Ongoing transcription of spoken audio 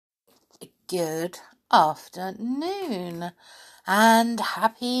Good afternoon and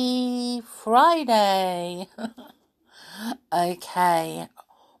happy Friday. Okay,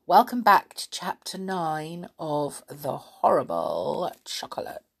 welcome back to chapter 9 of The Horrible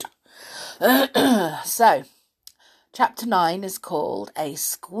Chocolate. So, chapter 9 is called A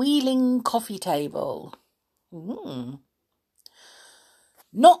Squealing Coffee Table.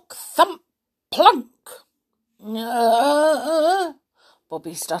 Knock, thump, plunk.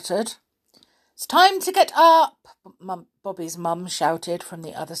 Bobby stuttered. It's time to get up, Bobby's mum shouted from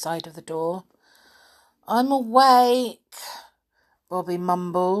the other side of the door. I'm awake, Bobby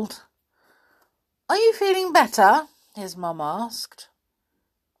mumbled. Are you feeling better? His mum asked.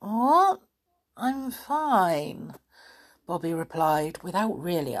 What? I'm fine, Bobby replied without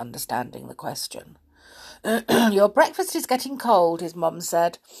really understanding the question. Your breakfast is getting cold, his mum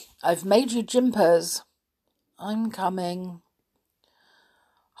said. I've made you jimpers. I'm coming.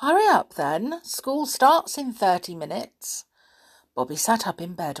 Hurry up then, school starts in 30 minutes. Bobby sat up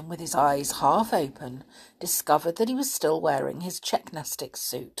in bed and with his eyes half open, discovered that he was still wearing his Czechnostic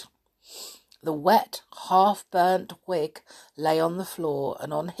suit. The wet, half-burnt wig lay on the floor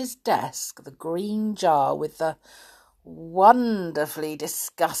and on his desk the green jar with the wonderfully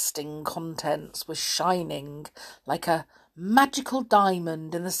disgusting contents was shining like a magical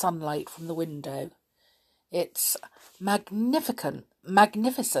diamond in the sunlight from the window. Its magnificence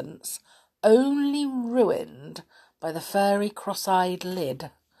only ruined by the furry cross-eyed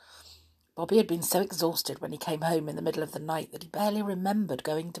lid. Bobby had been so exhausted when he came home in the middle of the night that he barely remembered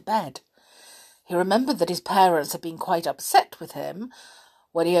going to bed. He remembered that his parents had been quite upset with him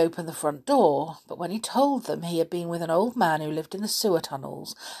when he opened the front door, but when he told them he had been with an old man who lived in the sewer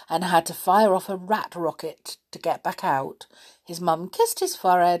tunnels and had to fire off a rat rocket to get back out, his mum kissed his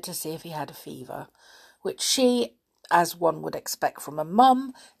forehead to see if he had a fever, which she, as one would expect from a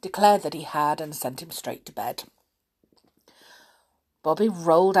mum, declared that he had and sent him straight to bed. Bobby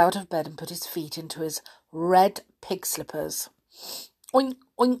rolled out of bed and put his feet into his red pig slippers. Oink,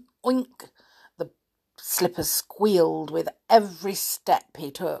 oink, oink. The slippers squealed with every step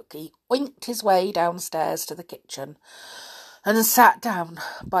he took. He oinked his way downstairs to the kitchen and sat down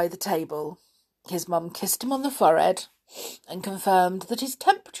by the table. His mum kissed him on the forehead and confirmed that his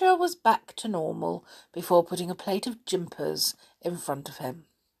temperature was back to normal before putting a plate of jimpers in front of him.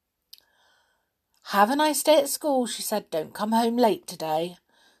 Have a nice day at school, she said. Don't come home late today.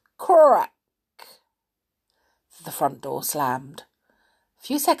 Crack! The front door slammed. A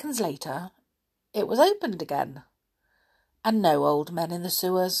few seconds later, it was opened again. And no old men in the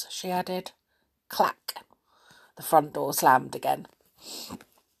sewers, she added. Clack! The front door slammed again.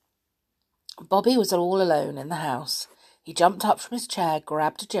 Bobby was all alone in the house. He jumped up from his chair,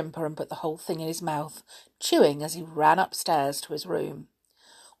 grabbed a jimper and put the whole thing in his mouth, chewing as he ran upstairs to his room.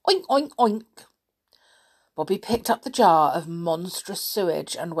 Oink, oink, oink. Bobby picked up the jar of monstrous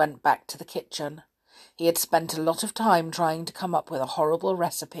sewage and went back to the kitchen. He had spent a lot of time trying to come up with a horrible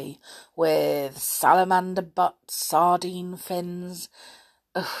recipe with salamander butts, sardine fins,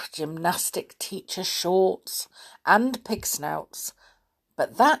 gymnastic teacher shorts, and pig snouts,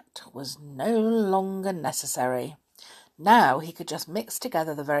 but that was no longer necessary. Now he could just mix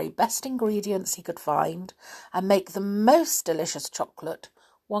together the very best ingredients he could find and make the most delicious chocolate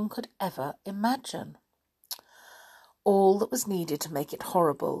one could ever imagine. All that was needed to make it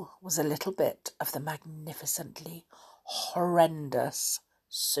horrible was a little bit of the magnificently horrendous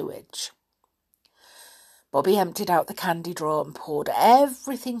sewage. Bobby emptied out the candy drawer and poured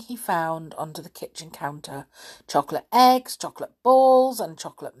everything he found onto the kitchen counter. Chocolate eggs, chocolate balls and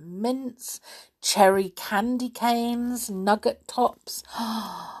chocolate mints, cherry candy canes, nugget tops,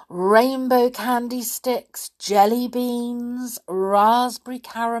 rainbow candy sticks, jelly beans, raspberry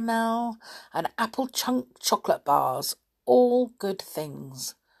caramel and apple chunk chocolate bars. All good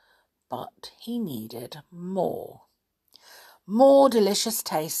things. But he needed more. More delicious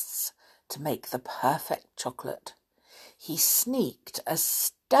tastes to make the perfect chocolate. He sneaked as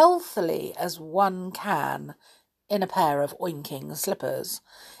stealthily as one can in a pair of oinking slippers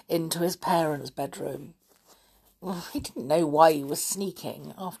into his parents' bedroom. He didn't know why he was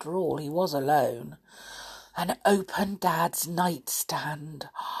sneaking. After all, he was alone. And opened Dad's nightstand.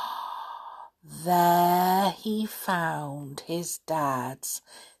 There he found his dad's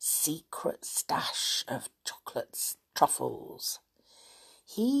secret stash of chocolate truffles.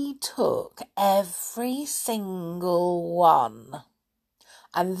 He took every single one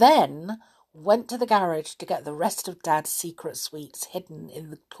and then went to the garage to get the rest of Dad's secret sweets hidden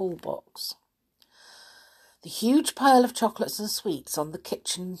in the toolbox. The huge pile of chocolates and sweets on the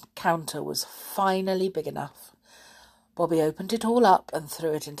kitchen counter was finally big enough. Bobby opened it all up and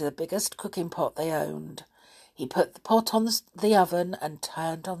threw it into the biggest cooking pot they owned. He put the pot on the oven and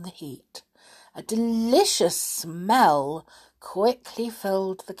turned on the heat. A delicious smell quickly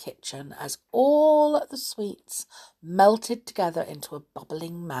filled the kitchen as all the sweets melted together into a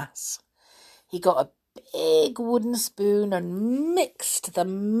bubbling mass. He got a big wooden spoon and mixed the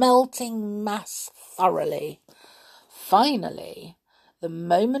melting mass thoroughly. Finally, the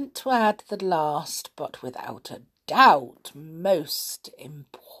moment to add the last, but without a doubt most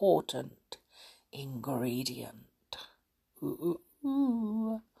important ingredient.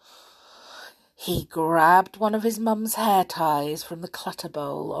 Ooh. He grabbed one of his mum's hair ties from the clutter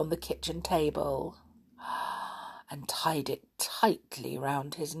bowl on the kitchen table and tied it tightly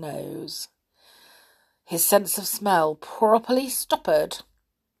round his nose. His sense of smell properly stoppered.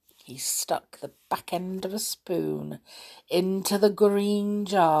 He stuck the back end of a spoon into the green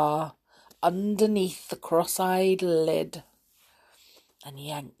jar underneath the cross-eyed lid and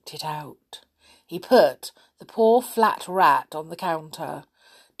yanked it out. He put the poor flat rat on the counter,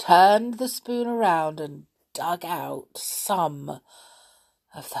 turned the spoon around and dug out some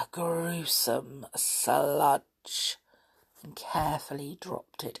of the gruesome sludge and carefully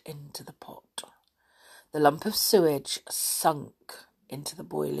dropped it into the pot. The lump of sewage sunk into the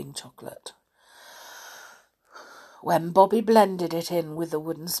boiling chocolate. When Bobby blended it in with the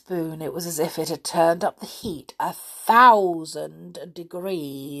wooden spoon, it was as if it had turned up the heat 1,000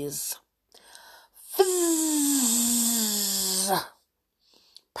 degrees. Fizz!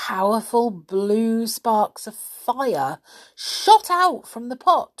 Powerful blue sparks of fire shot out from the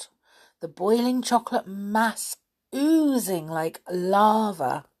pot, the boiling chocolate mass oozing like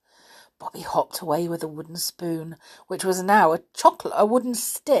lava. Bobby hopped away with a wooden spoon, which was now a wooden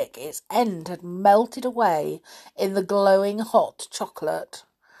stick. Its end had melted away in the glowing hot chocolate.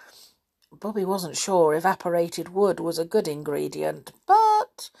 Bobby wasn't sure evaporated wood was a good ingredient,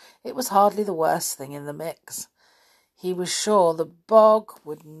 but it was hardly the worst thing in the mix. He was sure the bog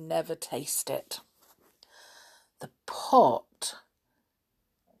would never taste it. The pot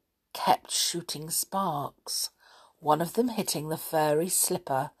kept shooting sparks, one of them hitting the furry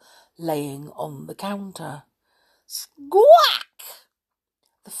slipper laying on the counter. Squawk!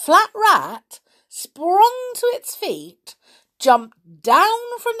 The flat rat sprung to its feet, jumped down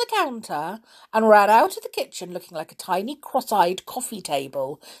from the counter and ran out of the kitchen looking like a tiny cross-eyed coffee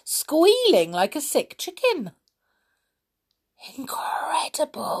table, squealing like a sick chicken.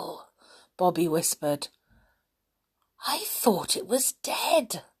 Incredible, Bobby whispered. I thought it was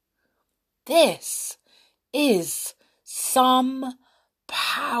dead. This is some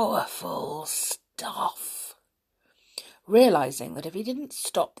powerful stuff. Realising that if he didn't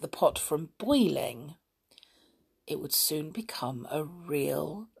stop the pot from boiling, it would soon become a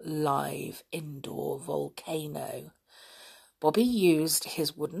real live indoor volcano, Bobby used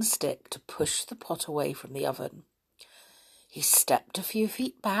his wooden stick to push the pot away from the oven. He stepped a few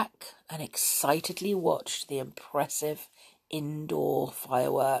feet back and excitedly watched the impressive indoor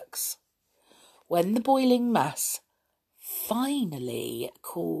fireworks. When the boiling mass finally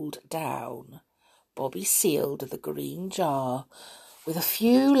cooled down, Bobby sealed the green jar with a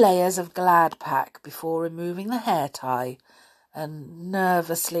few layers of Glad Pack before removing the hair tie and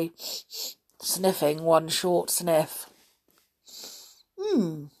nervously sniffing one short sniff.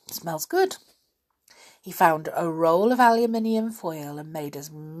 Smells good. He found a roll of aluminium foil and made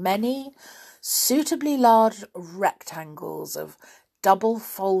as many suitably large rectangles of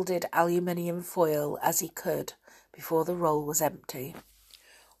double-folded aluminium foil as he could before the roll was empty.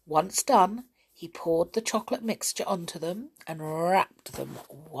 Once done, he poured the chocolate mixture onto them and wrapped them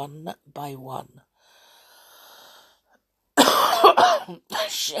one by one.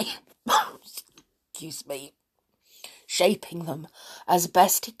 Shaping them as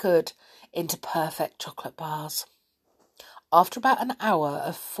best he could into perfect chocolate bars. After about an hour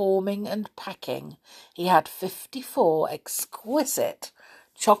of forming and packing, he had 54 exquisite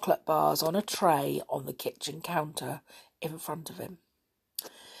chocolate bars on a tray on the kitchen counter in front of him.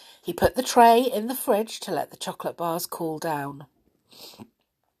 He put the tray in the fridge to let the chocolate bars cool down.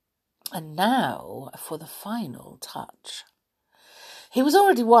 And now for the final touch. He was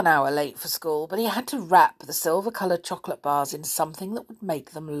already 1 hour late for school, but he had to wrap the silver-coloured chocolate bars in something that would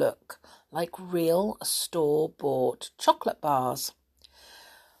make them look like real store-bought chocolate bars.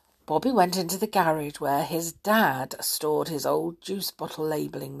 Bobby went into the garage where his dad stored his old juice bottle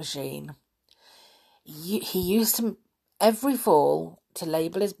labelling machine. He used them every fall to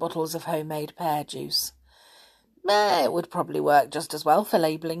label his bottles of homemade pear juice. It would probably work just as well for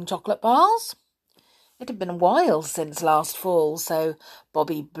labelling chocolate bars. It had been a while since last fall, so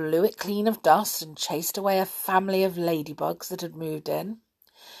Bobby blew it clean of dust and chased away a family of ladybugs that had moved in.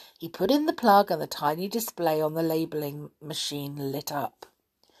 He put in the plug and the tiny display on the labelling machine lit up.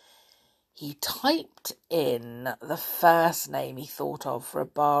 He typed in the first name he thought of for a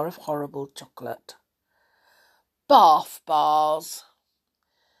bar of horrible chocolate. Bath bars.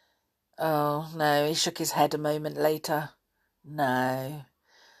 Oh, no, he shook his head a moment later. No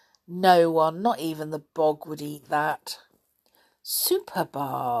one, not even the bog, would eat that. Super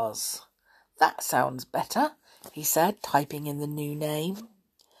bars. That sounds better, he said, typing in the new name.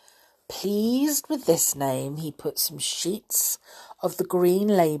 Pleased with this name, he put some sheets of the green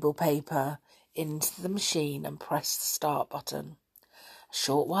label paper into the machine and pressed the start button. A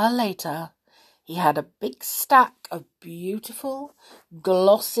short while later, he had a big stack of beautiful,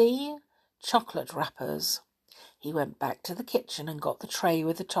 glossy chocolate wrappers. He went back to the kitchen and got the tray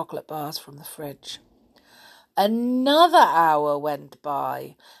with the chocolate bars from the fridge. Another hour went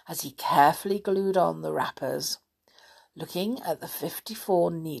by as he carefully glued on the wrappers. Looking at the 54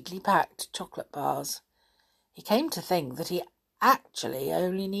 neatly packed chocolate bars, he came to think that he actually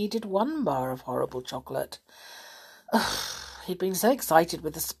only needed one bar of horrible chocolate. He'd been so excited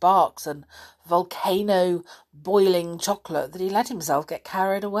with the sparks and volcano boiling chocolate that he let himself get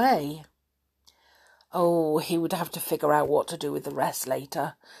carried away. Oh, he would have to figure out what to do with the rest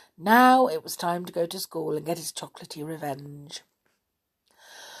later. Now it was time to go to school and get his chocolatey revenge.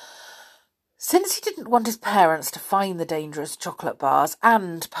 Since he didn't want his parents to find the dangerous chocolate bars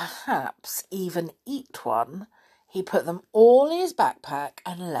and perhaps even eat one, he put them all in his backpack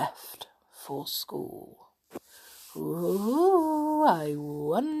and left for school. Ooh, I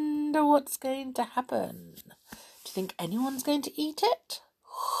wonder what's going to happen. Do you think anyone's going to eat it?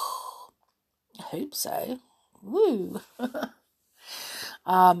 I hope so. Woo!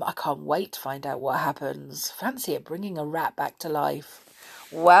 I can't wait to find out what happens. Fancy it bringing a rat back to life.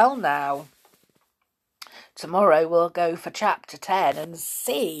 Well now, tomorrow we'll go for chapter 10 and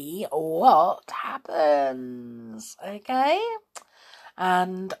see what happens. Okay?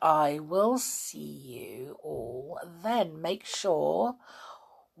 And I will see you all then. Make sure,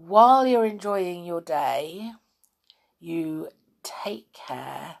 while you're enjoying your day, you take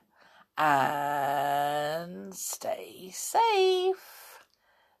care and stay safe.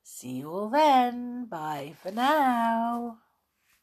 See you all then. Bye for now.